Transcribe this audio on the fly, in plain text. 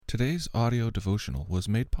Today's audio devotional was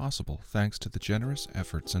made possible thanks to the generous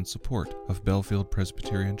efforts and support of Bellefield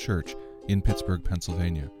Presbyterian Church in Pittsburgh,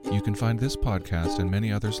 Pennsylvania. You can find this podcast and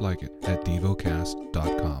many others like it at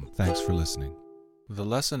Devocast.com. Thanks for listening. The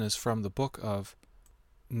lesson is from the book of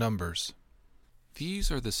Numbers.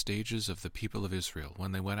 These are the stages of the people of Israel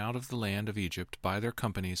when they went out of the land of Egypt by their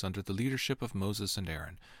companies under the leadership of Moses and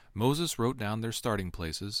Aaron. Moses wrote down their starting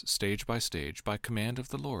places, stage by stage, by command of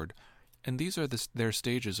the Lord. And these are their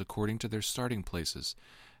stages according to their starting places.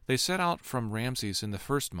 They set out from Ramses in the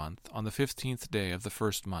first month, on the 15th day of the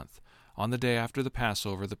first month. On the day after the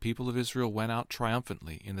Passover, the people of Israel went out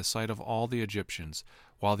triumphantly in the sight of all the Egyptians,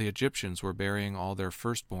 while the Egyptians were burying all their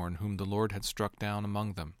firstborn whom the Lord had struck down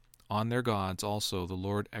among them. On their gods also the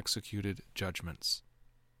Lord executed judgments.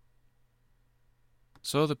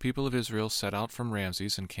 So the people of Israel set out from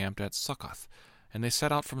Ramses and camped at Succoth, and they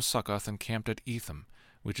set out from Succoth and camped at Etham,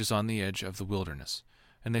 which is on the edge of the wilderness.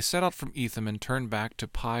 And they set out from Etham and turned back to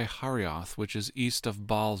Pi-Hahiroth, which is east of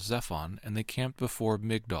Baal-Zephon, and they camped before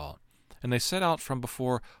Migdol. And they set out from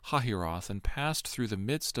before Hahiroth and passed through the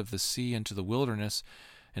midst of the sea into the wilderness,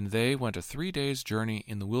 and they went a 3 days' journey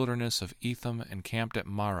in the wilderness of Etham and camped at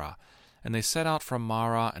Marah. And they set out from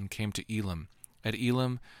Marah and came to Elim. At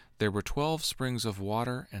Elim there were 12 springs of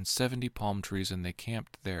water and 70 palm trees, and they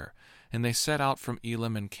camped there. And they set out from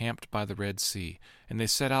Elim and camped by the Red Sea. And they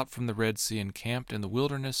set out from the Red Sea and camped in the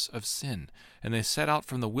wilderness of Sin. And they set out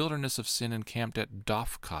from the wilderness of Sin and camped at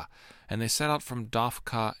Dophkah. And they set out from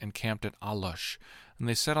Dophkah and camped at Alush. And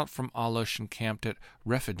they set out from Alush and camped at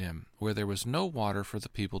Rephidim, where there was no water for the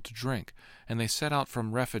people to drink. And they set out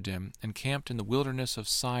from Rephidim and camped in the wilderness of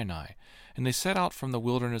Sinai. And they set out from the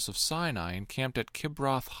wilderness of Sinai and camped at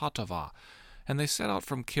Kibroth-Hattaavah. And they set out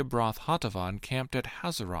from Kibroth-Hattaavah and camped at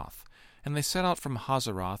Hazeroth. And they set out from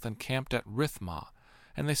Hazeroth and camped at Rithmah.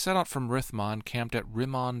 And they set out from Rithmah and camped at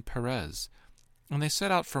Rimmon-Perez. And they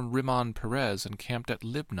set out from Rimmon-Perez and camped at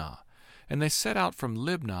Libnah. And they set out from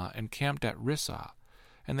Libnah and camped at Rissah.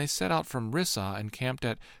 And they set out from Rissah and camped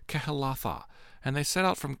at Kehelathah. And they set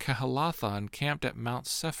out from Kehelathah and camped at Mount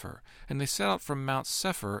Sephir. And they set out from Mount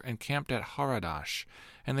Sephir and camped at Haradash.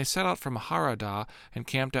 And they set out from Haradah and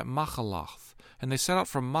camped at Machaloth. And they set out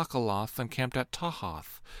from Machaloth and camped at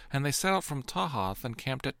Tahath. And they set out from Tahath and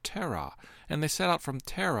camped at Terah. And they set out from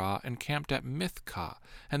Terah and camped at Mithkah.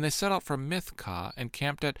 And they set out from Mithkah and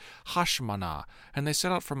camped at Hashmanah. And they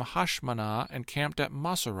set out from Hashmanah and camped at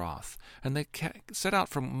Maseroth. And they set out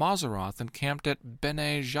from Maseroth and camped at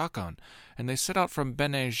Bene Jaakan. And they set out from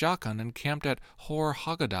Bene Jaakan and camped at Hor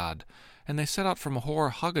Haggadad. And they set out from Hor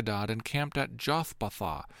Haggadad and camped at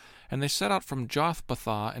Jothbathah. And they set out from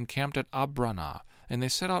Jothbathah and camped at Abranah. And they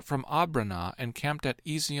set out from Abranah and camped at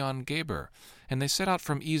Ezion-Geber. And they set out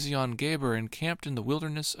from Ezion-Geber and camped in the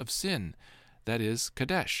wilderness of Sin, that is,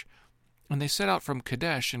 Kadesh. And they set out from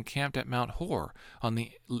Kadesh and camped at Mount Hor, on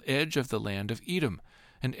the edge of the land of Edom.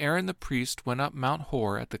 And Aaron the priest went up Mount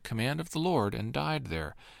Hor at the command of the Lord and died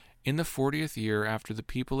there. In the 40th year after the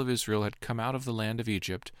people of Israel had come out of the land of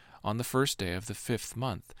Egypt, on the first day of the 5th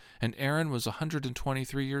month, and Aaron was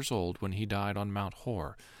 123 years old when he died on Mount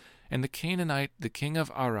Hor. And the Canaanite, the king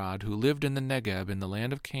of Arad, who lived in the Negeb in the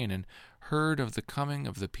land of Canaan, heard of the coming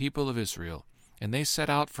of the people of Israel. And they set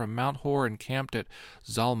out from Mount Hor and camped at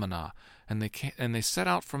Zalmanah. And they set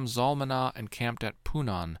out from Zalmanah and camped at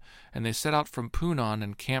Punon. And they set out from Punon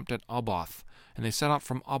and camped at Oboth. And they set out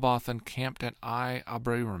from Oboth and camped at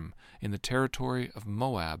Abiram in the territory of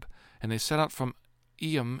Moab. And they set out from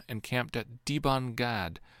Eam and camped at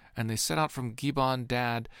Dibon-Gad. And they set out from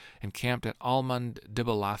Gibbon-Dad and camped at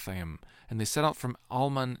Almon-Dibelathaim. And they set out from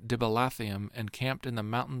Almon-Dibelathaim and camped in the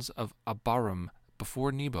mountains of Abarim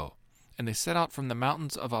before Nebo. And they set out from the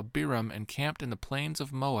mountains of Abiram and camped in the plains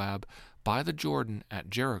of Moab by the Jordan at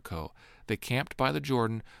Jericho. They camped by the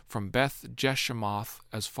Jordan from Beth-Jeshemoth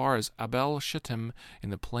as far as Abel-Shittim in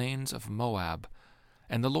the plains of Moab.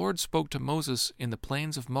 And the Lord spoke to Moses in the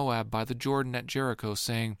plains of Moab by the Jordan at Jericho,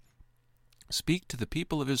 saying, Speak to the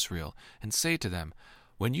people of Israel, and say to them,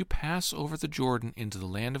 When you pass over the Jordan into the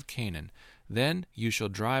land of Canaan, then you shall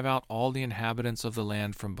drive out all the inhabitants of the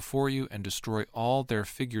land from before you, and destroy all their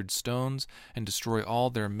figured stones, and destroy all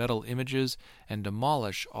their metal images, and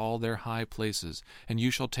demolish all their high places. And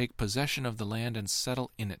you shall take possession of the land and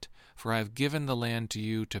settle in it, for I have given the land to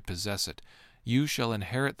you to possess it. You shall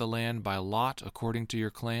inherit the land by lot according to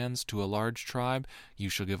your clans. To a large tribe you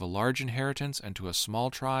shall give a large inheritance, and to a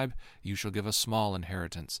small tribe you shall give a small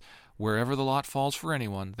inheritance. Wherever the lot falls for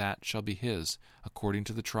anyone, that shall be his. According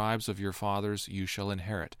to the tribes of your fathers you shall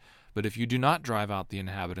inherit. But if you do not drive out the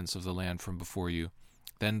inhabitants of the land from before you,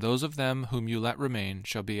 Then those of them whom you let remain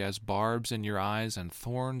shall be as barbs in your eyes and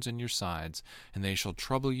thorns in your sides, and they shall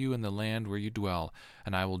trouble you in the land where you dwell,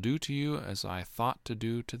 and I will do to you as I thought to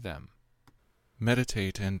do to them.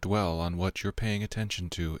 Meditate and dwell on what you're paying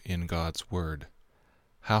attention to in God's Word.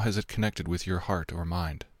 How has it connected with your heart or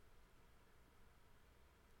mind?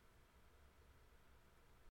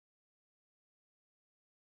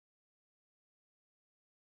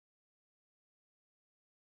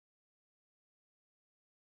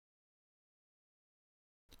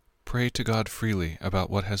 Pray to God freely about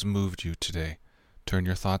what has moved you today. Turn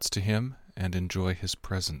your thoughts to Him and enjoy His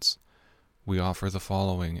presence. We offer the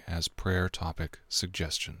following as prayer topic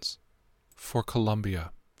suggestions. For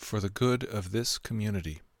Colombia, for the good of this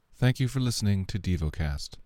community. Thank you for listening to Devocast.